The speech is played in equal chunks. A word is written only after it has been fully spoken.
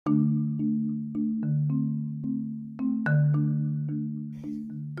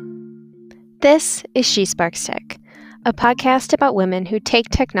This is She Sparks Tech, a podcast about women who take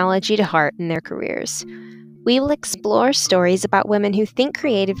technology to heart in their careers. We will explore stories about women who think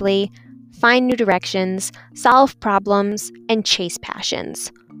creatively, find new directions, solve problems, and chase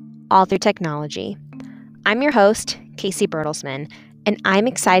passions, all through technology. I'm your host, Casey Bertelsmann, and I'm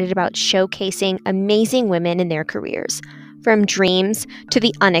excited about showcasing amazing women in their careers, from dreams to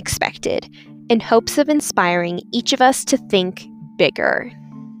the unexpected, in hopes of inspiring each of us to think bigger.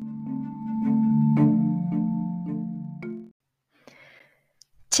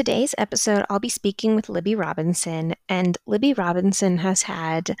 Today's episode, I'll be speaking with Libby Robinson, and Libby Robinson has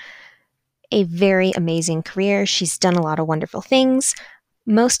had a very amazing career. She's done a lot of wonderful things.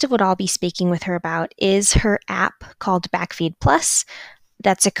 Most of what I'll be speaking with her about is her app called Backfeed Plus.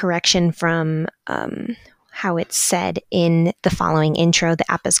 That's a correction from how it's said in the following intro. The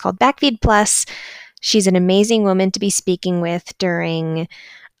app is called Backfeed Plus. She's an amazing woman to be speaking with during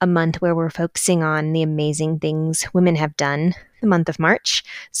a month where we're focusing on the amazing things women have done, the month of March.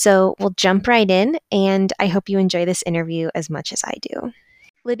 So we'll jump right in, and I hope you enjoy this interview as much as I do.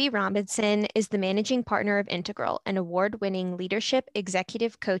 Libby Robinson is the managing partner of Integral, an award-winning leadership,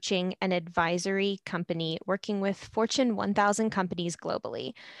 executive coaching, and advisory company working with Fortune 1000 companies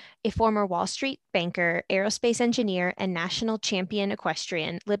globally. A former Wall Street banker, aerospace engineer, and national champion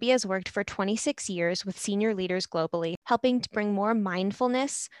equestrian, Libby has worked for 26 years with senior leaders globally, helping to bring more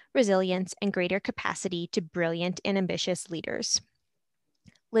mindfulness, resilience, and greater capacity to brilliant and ambitious leaders.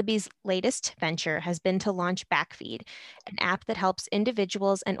 Libby's latest venture has been to launch Backfeed, an app that helps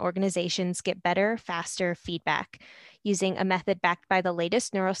individuals and organizations get better, faster feedback, using a method backed by the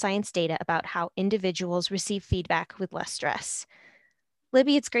latest neuroscience data about how individuals receive feedback with less stress.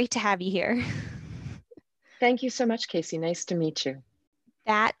 Libby, it's great to have you here. Thank you so much, Casey. Nice to meet you.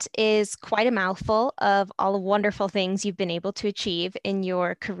 That is quite a mouthful of all the wonderful things you've been able to achieve in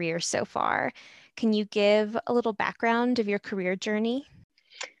your career so far. Can you give a little background of your career journey?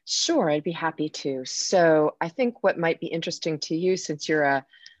 Sure, I'd be happy to. So I think what might be interesting to you, since you're a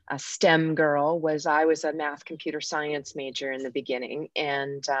STEM girl, was I was a math computer science major in the beginning.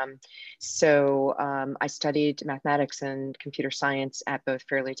 And I studied mathematics and computer science at both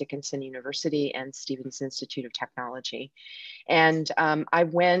Fairleigh Dickinson University and Stevens Institute of Technology. And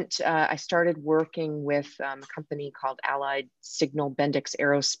I started working with a company called Allied Signal Bendix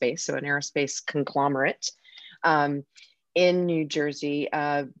Aerospace, so an aerospace conglomerate. In New Jersey,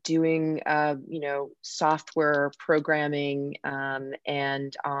 doing software programming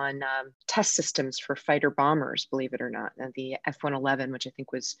and on test systems for fighter bombers, believe it or not. The F-111, which I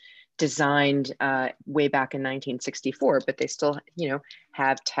think was designed way back in 1964, but they still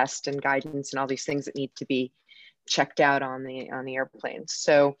have test and guidance and all these things that need to be checked out on the airplanes.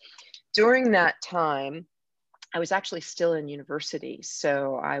 So during that time, I was actually still in university,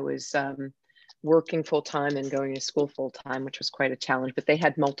 so I was working full-time and going to school full-time, which was quite a challenge, but they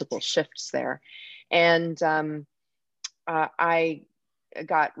had multiple shifts there. And I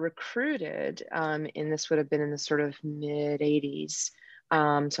got recruited, and this would have been in the sort of mid-'80s,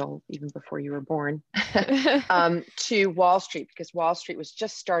 so even before you were born, to Wall Street, because Wall Street was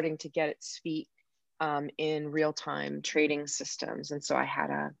just starting to get its feet in real-time trading systems. And so I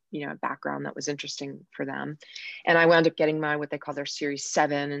had a background that was interesting for them. And I wound up getting what they call their Series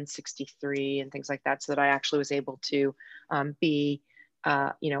 7 and 63 and things like that, so that I actually was able to be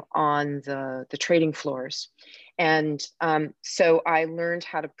on the trading floors. And so I learned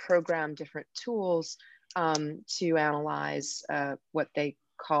how to program different tools to analyze what they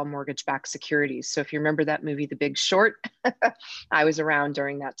call mortgage-backed securities. So if you remember that movie, The Big Short, I was around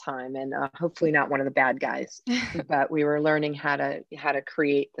during that time, and hopefully not one of the bad guys, but we were learning how to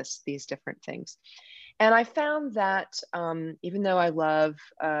create these different things. And I found that even though I love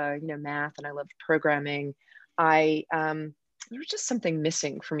math and I loved programming, there was just something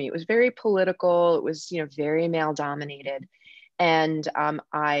missing for me. It was very political. It was very male dominated, and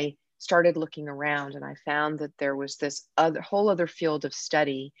I started looking around, and I found that there was this whole other field of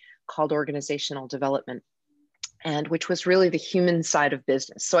study called organizational development, and which was really the human side of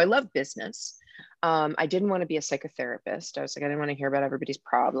business. So I love business. I didn't want to be a psychotherapist. I was like, I didn't want to hear about everybody's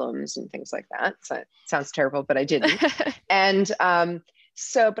problems and things like that. So it sounds terrible, but I didn't. And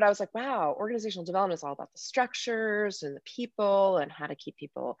but I was like, wow, organizational development is all about the structures and the people and how to keep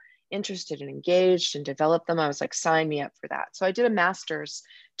people interested and engaged and develop them. I was like, sign me up for that. So I did a master's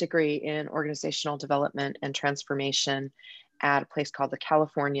degree in organizational development and transformation at a place called the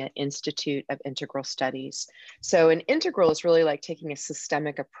California Institute of Integral Studies. So an integral is really like taking a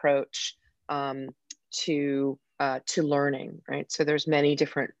systemic approach to to learning, right? So there's many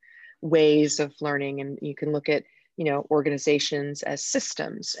different ways of learning, and you can look at, organizations as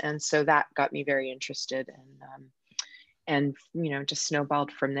systems. And so that got me very interested, and just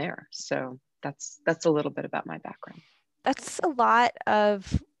snowballed from there. So that's a little bit about my background. That's a lot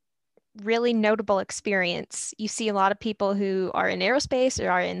of really notable experience. You see a lot of people who are in aerospace or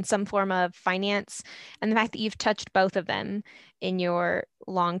are in some form of finance, and the fact that you've touched both of them in your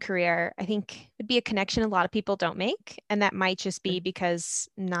long career, I think would be a connection a lot of people don't make. And that might just be because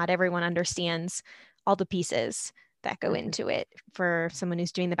not everyone understands all the pieces that go Mhm. into it for someone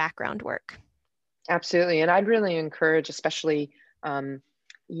who's doing the background work. Absolutely. And I'd really encourage, especially,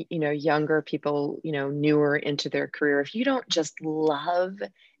 younger people, newer into their career, if you don't just love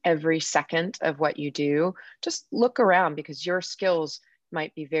every second of what you do, just look around, because your skills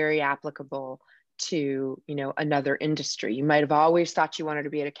might be very applicable to, another industry. You might have always thought you wanted to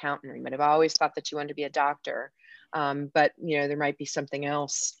be an accountant, or you might have always thought that you wanted to be a doctor. But, there might be something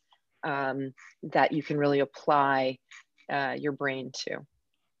else that you can really apply your brain to.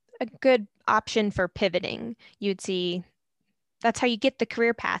 A good option for pivoting. You'd see that's how you get the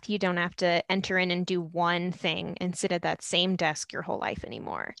career path. You don't have to enter in and do one thing and sit at that same desk your whole life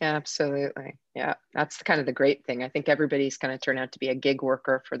anymore. Absolutely. Yeah. That's kind of the great thing. I think everybody's going to turn out to be a gig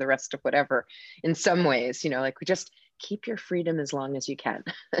worker for the rest of whatever in some ways, like we just keep your freedom as long as you can.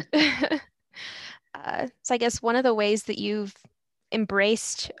 So I guess one of the ways that you've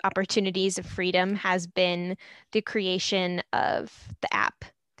embraced opportunities of freedom has been the creation of the app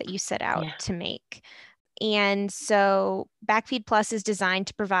that you set out Yeah. to make. And so Backfeed Plus is designed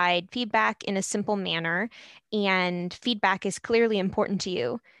to provide feedback in a simple manner, and feedback is clearly important to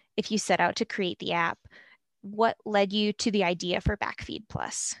you if you set out to create the app. What led you to the idea for Backfeed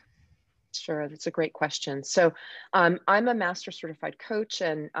Plus? Sure, that's a great question. So, I'm a master certified coach,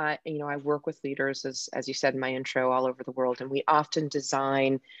 and I work with leaders, as you said in my intro, all over the world, and we often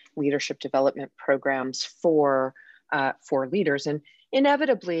design leadership development programs for leaders. And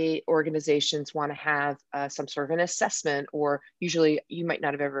inevitably, organizations want to have some sort of an assessment, or usually you might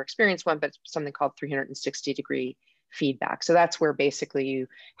not have ever experienced one, but it's something called 360-degree feedback. So that's where basically you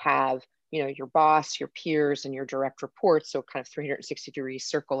have, your boss, your peers, and your direct reports, so kind of 360-degree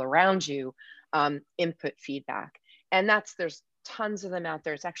circle around you, input feedback. And there's tons of them out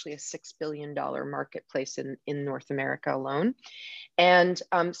there. It's actually a $6 billion marketplace in North America alone. And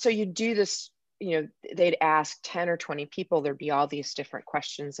so you do this, they'd ask 10 or 20 people, there'd be all these different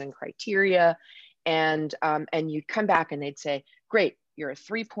questions and criteria. And you'd come back and they'd say, great, you're a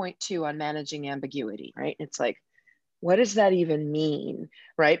 3.2 on managing ambiguity, right? It's like, what does that even mean,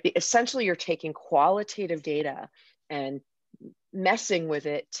 right? Essentially, you're taking qualitative data and messing with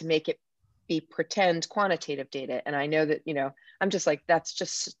it to make it be pretend quantitative data. And I know that, I'm just like, that's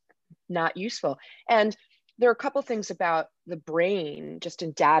just not useful. And there are a couple things about the brain just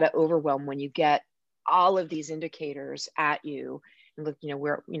in data overwhelm when you get all of these indicators at you. And look,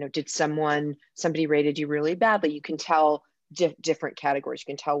 where, did somebody rated you really badly? You can tell different categories.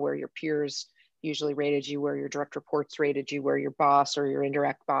 You can tell where your peers usually rated you, where your direct reports rated you, where your boss or your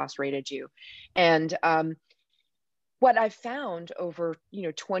indirect boss rated you. And what I've found over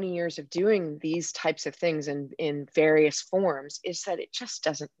 20 years of doing these types of things in various forms is that it just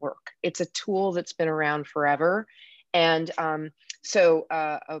doesn't work. It's a tool that's been around forever. And so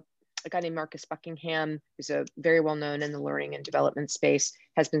a guy named Marcus Buckingham, who's a very well known in the learning and development space,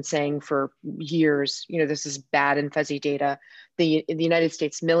 has been saying for years, this is bad and fuzzy data. The United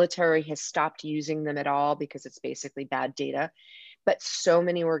States military has stopped using them at all because it's basically bad data. But so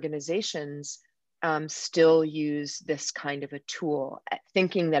many organizations still use this kind of a tool,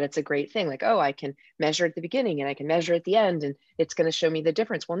 thinking that it's a great thing. Like, oh, I can measure at the beginning and I can measure at the end, and it's going to show me the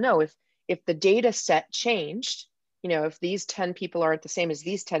difference. Well, no, if the data set changed, if these 10 people aren't the same as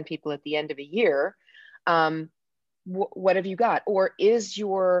these 10 people at the end of a year, what have you got? Or is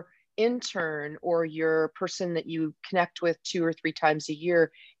your intern or your person that you connect with 2 or 3 times a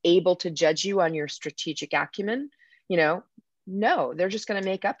year able to judge you on your strategic acumen? No, they're just going to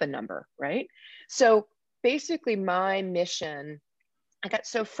make up a number, right? So basically, my mission, I got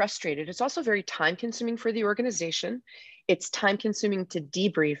so frustrated. It's also very time consuming for the organization. It's time consuming to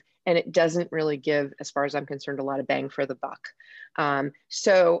debrief, and it doesn't really give, as far as I'm concerned, a lot of bang for the buck.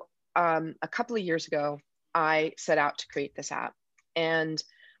 So a couple of years ago, I set out to create this app. And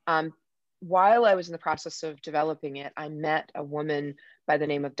while I was in the process of developing it, I met a woman by the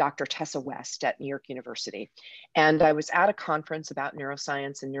name of Dr. Tessa West at New York University. And I was at a conference about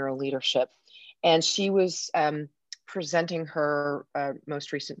neuroscience and neuroleadership. And she was presenting her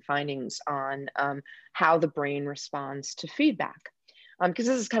most recent findings on how the brain responds to feedback. Because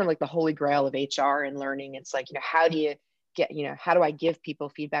this is kind of like the holy grail of HR and learning. It's like, how do you get, how do I give people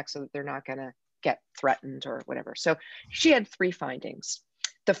feedback so that they're not going to get threatened or whatever? So she had 3 findings.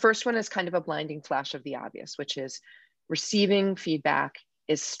 The first one is kind of a blinding flash of the obvious, which is receiving feedback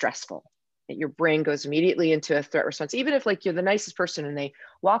is stressful. Your brain goes immediately into a threat response, even if like you're the nicest person and they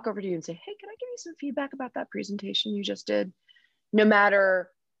walk over to you and say, hey, can I give you some feedback about that presentation you just did? No matter,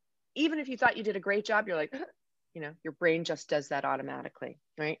 even if you thought you did a great job, you're like, your brain just does that automatically,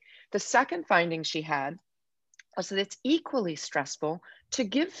 right? The second finding she had was that it's equally stressful to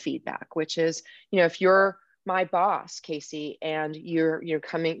give feedback, which is, if you're my boss, Casey, and you're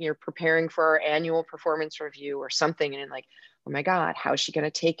preparing for our annual performance review or something, and like, oh my God, how is she going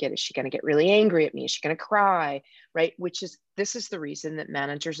to take it? Is she going to get really angry at me? Is she going to cry? Right? This is the reason that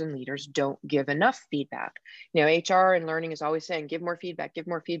managers and leaders don't give enough feedback. HR and learning is always saying, give more feedback, give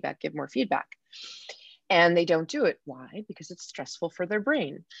more feedback, give more feedback. And they don't do it. Why? Because it's stressful for their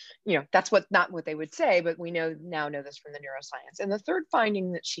brain. That's not what they would say, but we now know this from the neuroscience. And the third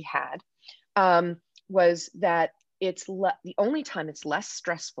finding that she had was that the only time it's less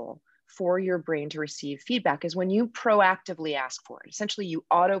stressful for your brain to receive feedback is when you proactively ask for it. Essentially, you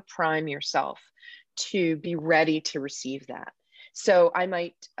auto prime yourself to be ready to receive that. So I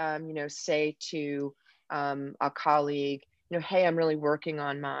might, say to a colleague, hey, I'm really working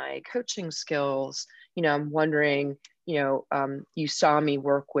on my coaching skills. I'm wondering, you saw me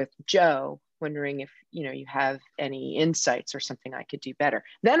work with Joe, wondering if, you have any insights or something I could do better.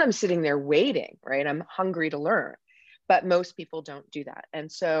 Then I'm sitting there waiting, right? I'm hungry to learn, but most people don't do that.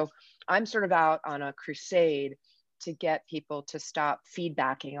 And so I'm sort of out on a crusade to get people to stop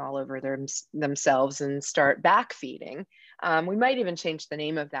feedbacking all over themselves and start backfeeding. We might even change the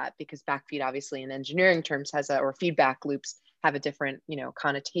name of that, because backfeed obviously in engineering terms or feedback loops have a different,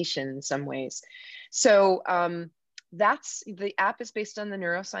 connotation in some ways. So the app is based on the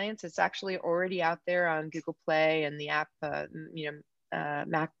neuroscience. It's actually already out there on Google Play and the app,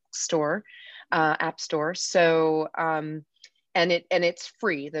 Mac store, app store. So, and it's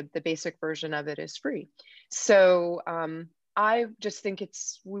free. The basic version of it is free. So I just think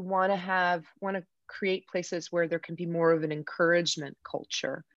we want to create places where there can be more of an encouragement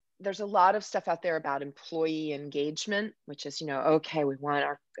culture. There's a lot of stuff out there about employee engagement, which is, okay, we want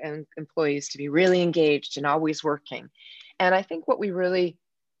our employees to be really engaged and always working. And I think what we really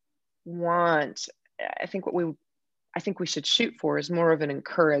want, I think we should shoot for is more of an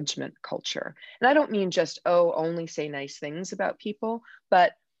encouragement culture. And I don't mean just, only say nice things about people,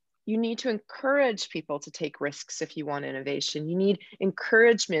 but you need to encourage people to take risks if you want innovation. You need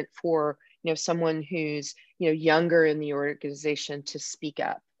encouragement for, someone who's, younger in the organization to speak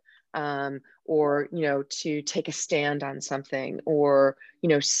up. Or to take a stand on something, or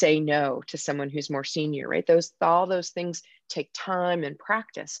say no to someone who's more senior, right? All those things take time and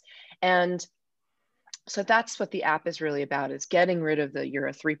practice. And so that's what the app is really about, is getting rid of you're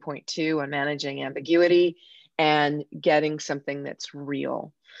a 3.2 on managing ambiguity and getting something that's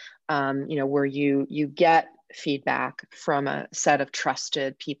real, where you get feedback from a set of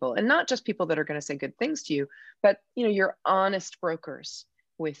trusted people, and not just people that are going to say good things to you, but you're honest brokers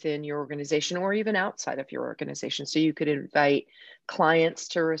within your organization or even outside of your organization. So you could invite clients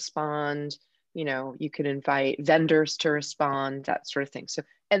to respond, you could invite vendors to respond, that sort of thing. So,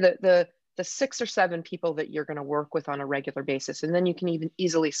 and the 6 or 7 people that you're going to work with on a regular basis, and then you can even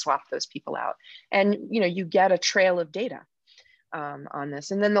easily swap those people out, and you get a trail of data on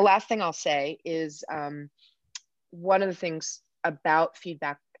this. And then the last thing I'll say is one of the things about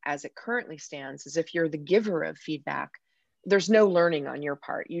feedback as it currently stands is if you're the giver of feedback, there's no learning on your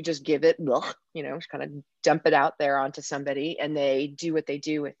part. You just give it, just kind of dump it out there onto somebody and they do what they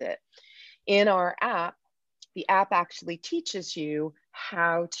do with it. In our app, the app actually teaches you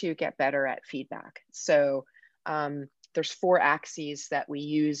how to get better at feedback. So there's 4 axes that we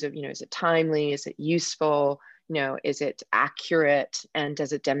use of, is it timely? Is it useful? Is it accurate? And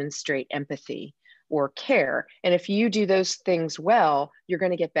does it demonstrate empathy or care? And if you do those things well, you're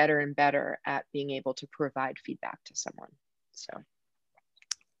going to get better and better at being able to provide feedback to someone. So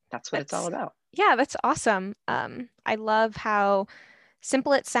that's what it's all about. Yeah, that's awesome. I love how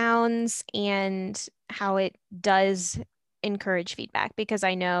simple it sounds and how it does encourage feedback, because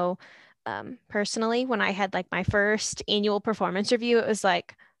I know personally, when I had like my first annual performance review, it was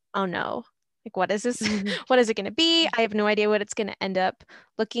like, oh no, like what is this? What is it going to be? I have no idea what it's going to end up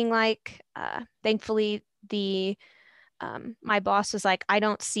looking like. Thankfully, my boss was like, I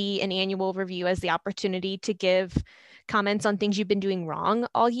don't see an annual review as the opportunity to give comments on things you've been doing wrong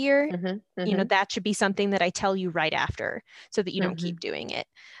all year. That should be something that I tell you right after so that you don't keep doing it.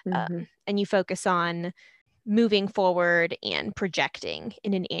 And you focus on moving forward and projecting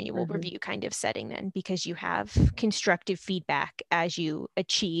in an annual Hmm. review kind of setting then because you have constructive feedback as you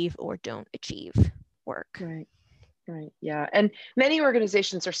achieve or don't achieve work. Right. Right. Yeah. And many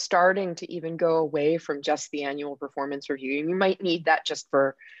organizations are starting to even go away from just the annual performance review. And you might need that just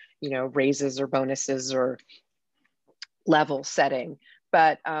for, raises or bonuses or level setting.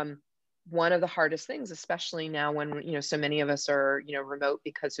 But one of the hardest things, especially now when, so many of us are, remote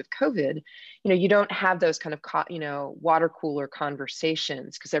because of COVID, you don't have those kind of, water cooler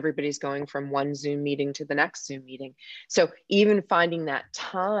conversations because everybody's going from one Zoom meeting to the next Zoom meeting. So even finding that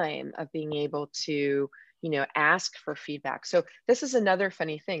time of being able to, ask for feedback. So this is another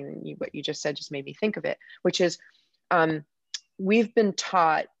funny thing. What you just said just made me think of it, which is um, we've been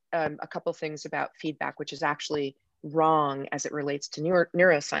taught a couple things about feedback, which is actually wrong as it relates to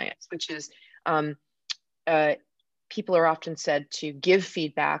neuroscience, which is um, uh, people are often said to give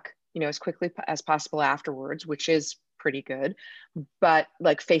feedback, as quickly as possible afterwards, which is pretty good, but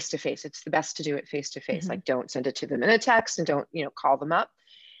like face to face, it's the best to do it face to face. Mm-hmm. Like don't send it to them in a text and don't, call them up.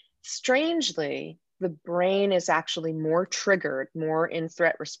 Strangely, the brain is actually more triggered, more in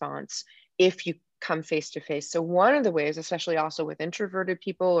threat response if you come face to face. So, one of the ways, especially also with introverted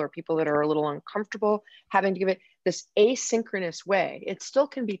people or people that are a little uncomfortable having to give it this asynchronous way, it still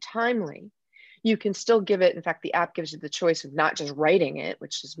can be timely. You can still give it. In fact, the app gives you the choice of not just writing it,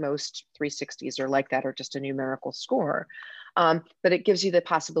 which is most 360s are like that, or just a numerical score, but it gives you the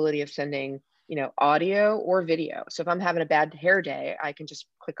possibility of sending audio or video. So if I'm having a bad hair day, I can just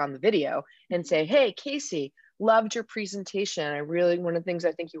click on the video and say, hey, Casey, loved your presentation. One of the things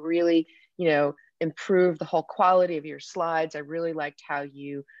I think you really, improved the whole quality of your slides. I really liked how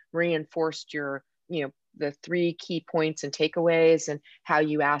you reinforced your, the three key points and takeaways and how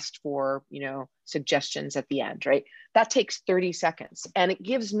you asked for, suggestions at the end, right? That takes 30 seconds and it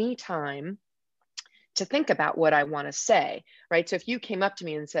gives me time to think about what I want to say, right? So if you came up to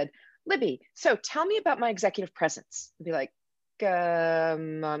me and said, Libby, so tell me about my executive presence, I'd be like,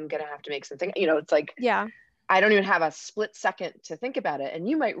 I'm going to have to make something, it's like, Yeah. I don't even have a split second to think about it. And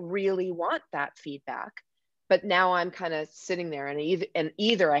you might really want that feedback. But now I'm kind of sitting there and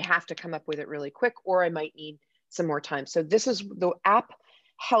either I have to come up with it really quick or I might need some more time. So this is the app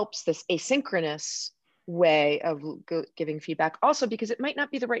helps this asynchronous way of giving feedback also because it might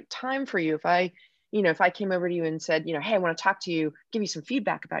not be the right time for you. If I came over to you and said, hey, I want to talk to you, give you some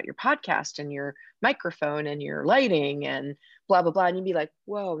feedback about your podcast and your microphone and your lighting and blah, blah, blah. And you'd be like,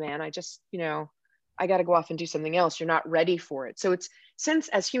 whoa, man, I just, I got to go off and do something else. You're not ready for it. So since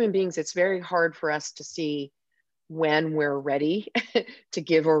as human beings, it's very hard for us to see when we're ready to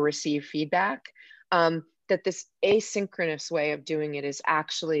give or receive feedback, that this asynchronous way of doing it is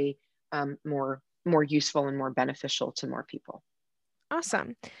actually more useful and more beneficial to more people.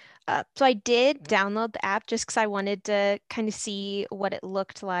 Awesome. So I did download the app just because I wanted to kind of see what it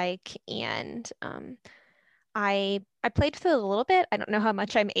looked like, and I played with it a little bit. I don't know how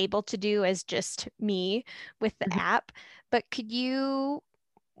much I'm able to do as just me with the Mhm. app, but could you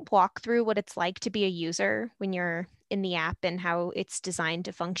walk through what it's like to be a user when you're in the app and how it's designed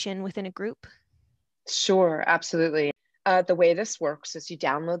to function within a group? Sure, absolutely. The way this works is you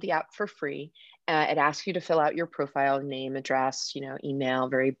download the app for free. It asks you to fill out your profile, name, address, email,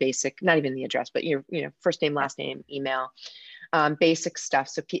 very basic, not even the address, but your, first name, Yeah. last name, email, basic stuff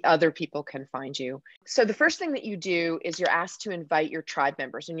so other people can find you. So the first thing that you do is you're asked to invite your tribe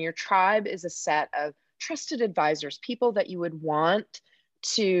members, and your tribe is a set of trusted advisors, people that you would want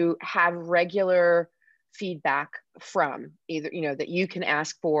to have regular feedback from either that you can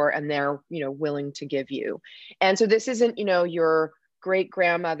ask for and they're willing to give you. And so this isn't your great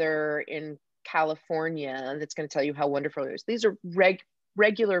grandmother in California that's going to tell you how wonderful it is. These are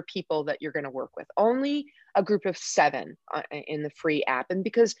regular people that you're going to work with. Only a group of 7 in the free app. And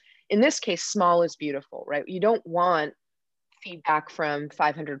because in this case, small is beautiful, right? You don't want feedback from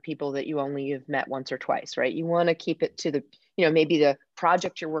 500 people that you only have met once or twice, right? You want to keep it to the, maybe the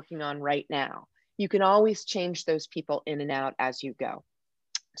project you're working on right now. You can always change those people in and out as you go.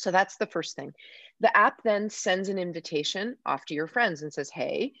 So that's the first thing. The app then sends an invitation off to your friends and says,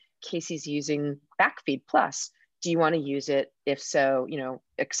 hey, Casey's using Backfeed Plus. Do you want to use it? If so,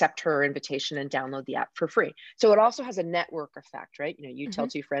 accept her invitation and download the app for free. So it also has a network effect, right? You tell Hmm.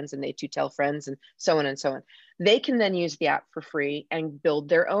 2 friends and they 2 tell friends and so on and so on. They can then use the app for free and build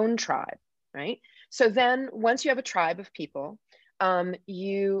their own tribe, right? So then once you have a tribe of people,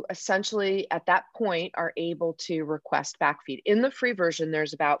 you essentially at that point are able to request backfeed. In the free version,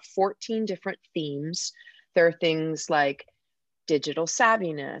 there's about 14 different themes. There are things like digital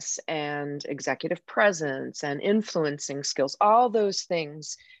savviness and executive presence and influencing skills, all those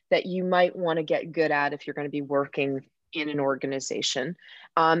things that you might want to get good at if you're going to be working in an organization.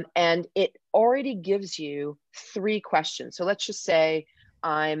 And it already gives you 3 questions. So let's just say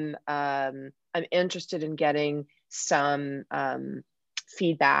I'm interested in getting some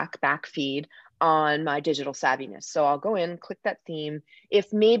back feed on my digital savviness. So I'll go in, click that theme.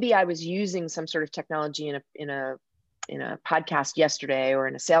 If maybe I was using some sort of technology in a podcast yesterday or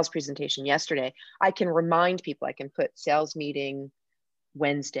in a sales presentation yesterday, I can remind people. I can put sales meeting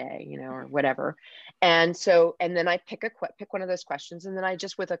Wednesday, or whatever. And then I pick one of those questions, and then I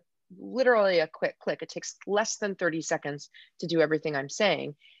just, with literally a quick click, it takes less than 30 seconds to do everything I'm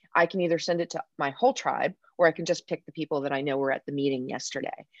saying. I can either send it to my whole tribe, or I can just pick the people that I know were at the meeting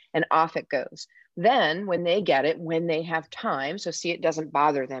yesterday, and off it goes. Then when they get it, when they have time, so see, it doesn't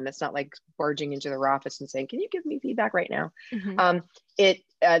bother them. It's not like barging into their office and saying, "Can you give me feedback right now?" Mm-hmm.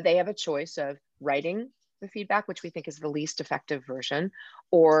 They have a choice of writing the feedback, which we think is the least effective version,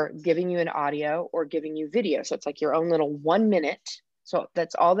 or giving you an audio, or giving you video. So it's like your own little 1 minute. So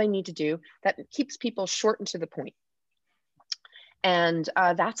that's all they need to do. That keeps people short and to the point. And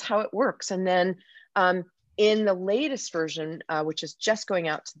that's how it works. And then in the latest version, which is just going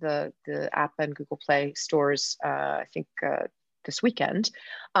out to the app and Google Play stores, I think this weekend,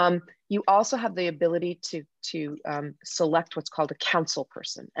 you also have the ability to select what's called a council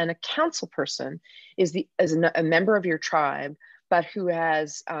person. And a council person is a member of your tribe, but who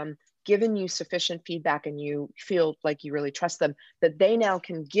has given you sufficient feedback, and you feel like you really trust them, that they now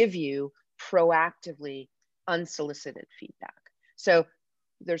can give you proactively unsolicited feedback. So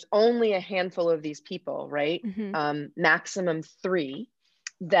there's only a handful of these people, right? Mm-hmm. Maximum 3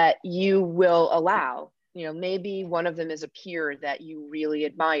 that you will allow. Maybe one of them is a peer that you really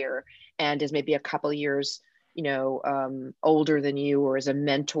admire and is maybe a couple years, older than you, or is a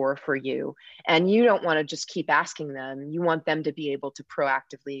mentor for you. And you don't want to just keep asking them. You want them to be able to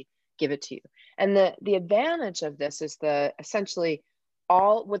proactively give it to you. And the advantage of this is essentially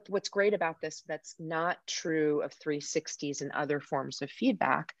what's great about this that's not true of 360s and other forms of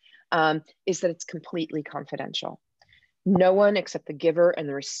feedback, is that it's completely confidential. No one except the giver and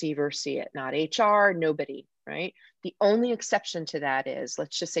the receiver see it, not HR, nobody, right? The only exception to that is,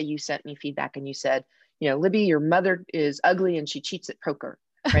 let's just say you sent me feedback and you said, Libby, your mother is ugly and she cheats at poker,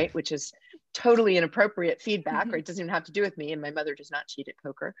 right? Which is totally inappropriate feedback, Mm-hmm. right? It doesn't even have to do with me, and my mother does not cheat at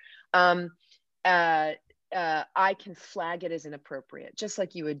poker. I can flag it as inappropriate, just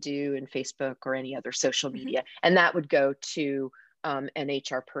like you would do in Facebook or any other social Mm-hmm. media. And that would go to an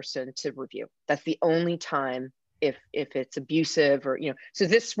HR person to review. That's the only time if it's abusive, or, so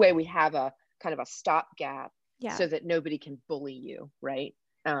this way we have a kind of a stopgap Yeah. so that nobody can bully you, right?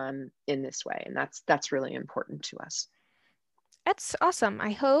 In this way. And that's really important to us. That's awesome.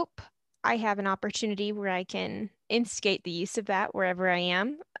 I hope I have an opportunity where I can instigate the use of that wherever I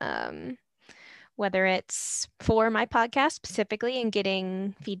am. Whether it's for my podcast specifically and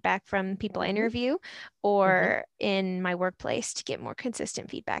getting feedback from people I Mm-hmm. interview, Mm-hmm. or in my workplace to get more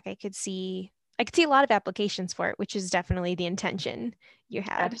consistent feedback. I could see a lot of applications for it, which is definitely the intention you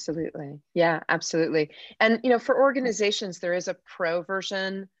had. Absolutely. Yeah, absolutely. And, for organizations, there is a pro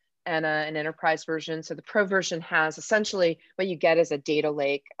version and an enterprise version. So the pro version has essentially what you get is a data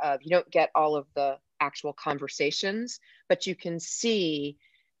lake of, you don't get all of the actual conversations, but you can see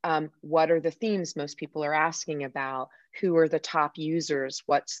what are the themes most people are asking about, who are the top users,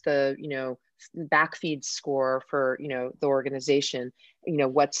 what's the, backfeed score for, the organization,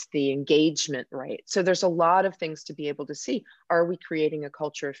 what's the engagement rate. So there's a lot of things to be able to see. Are we creating a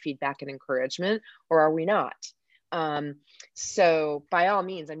culture of feedback and encouragement, or are we not? So by all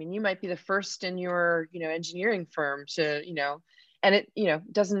means, I mean, you might be the first in your, engineering firm to, and it,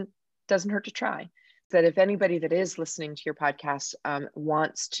 doesn't hurt to try. That if anybody that is listening to your podcast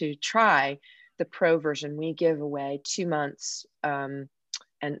wants to try the pro version, we give away 2 months and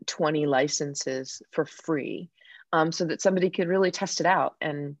 20 licenses for free, so that somebody could really test it out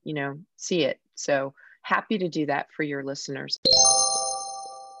and, see it. So happy to do that for your listeners.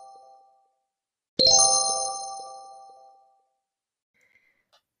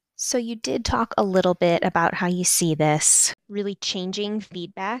 So you did talk a little bit about how you see this really changing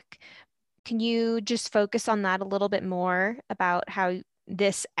feedback. Can you just focus on that a little bit more about how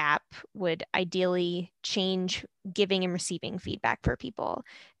this app would ideally change giving and receiving feedback for people,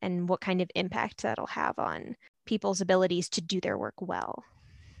 and what kind of impact that'll have on people's abilities to do their work well?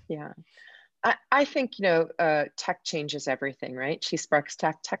 Yeah. I think, tech changes everything, right? She sparks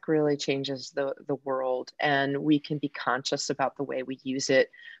tech. Tech really changes the world, and we can be conscious about the way we use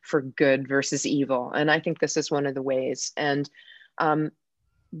it for good versus evil. And I think this is one of the ways. And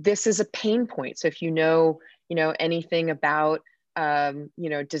this is a pain point. So if you know anything about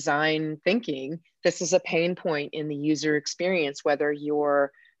design thinking, this is a pain point in the user experience, whether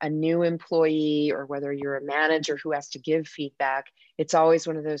you're a new employee or whether you're a manager who has to give feedback. It's always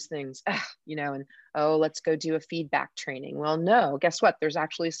one of those things, and oh, let's go do a feedback training. Well, no, guess what? There's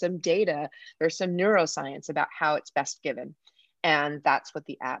actually some data, there's some neuroscience about how it's best given. And that's what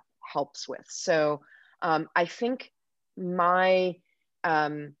the app helps with. So I think my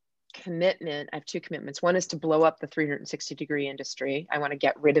commitment, I have two commitments. One is to blow up the 360-degree industry. I want to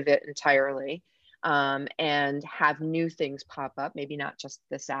get rid of it entirely, and have new things pop up, maybe not just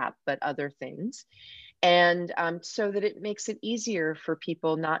this app, but other things. And so that it makes it easier for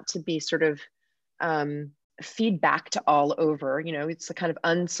people not to be sort of feedbacked all over. It's the kind of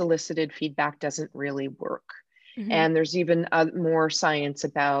unsolicited feedback doesn't really work. Mm-hmm. And there's even more science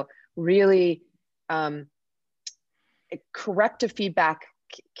about really corrective feedback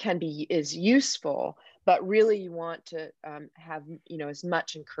is useful, but really you want to have as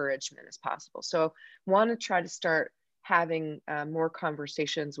much encouragement as possible. So want to try to start having more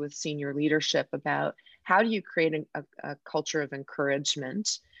conversations with senior leadership about how do you create a culture of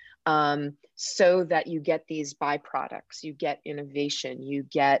encouragement, so that you get these byproducts, you get innovation, you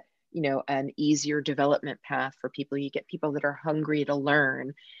get an easier development path for people, you get people that are hungry to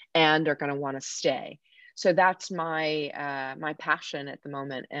learn and are going to want to stay. So that's my my passion at the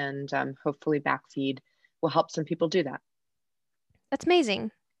moment, and hopefully Backfeed will help some people do that. That's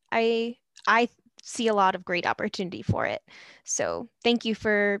amazing. I see a lot of great opportunity for it. So thank you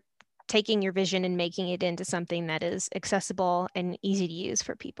for taking your vision and making it into something that is accessible and easy to use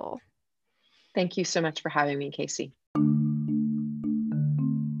for people. Thank you so much for having me, Casey.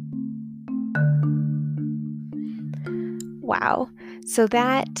 Wow. So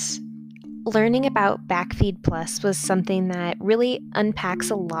that learning about Backfeed Plus was something that really unpacks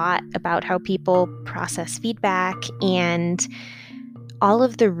a lot about how people process feedback and all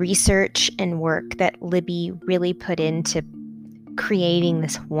of the research and work that Libby really put into creating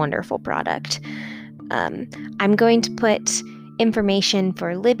this wonderful product. I'm going to put information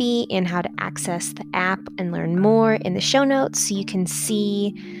for Libby and how to access the app and learn more in the show notes so you can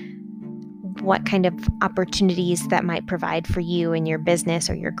see what kind of opportunities that might provide for you and your business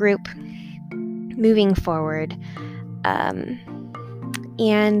or your group moving forward.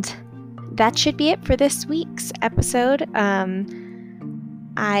 And that should be it for this week's episode.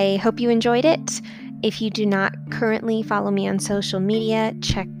 I hope you enjoyed it. If you do not currently follow me on social media,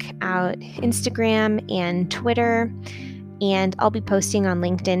 check out Instagram and Twitter, and I'll be posting on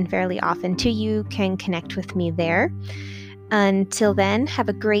LinkedIn fairly often too. You can connect with me there. Until then, have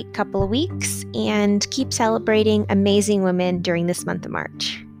a great couple of weeks and keep celebrating amazing women during this month of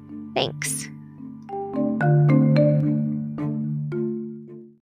March. Thanks.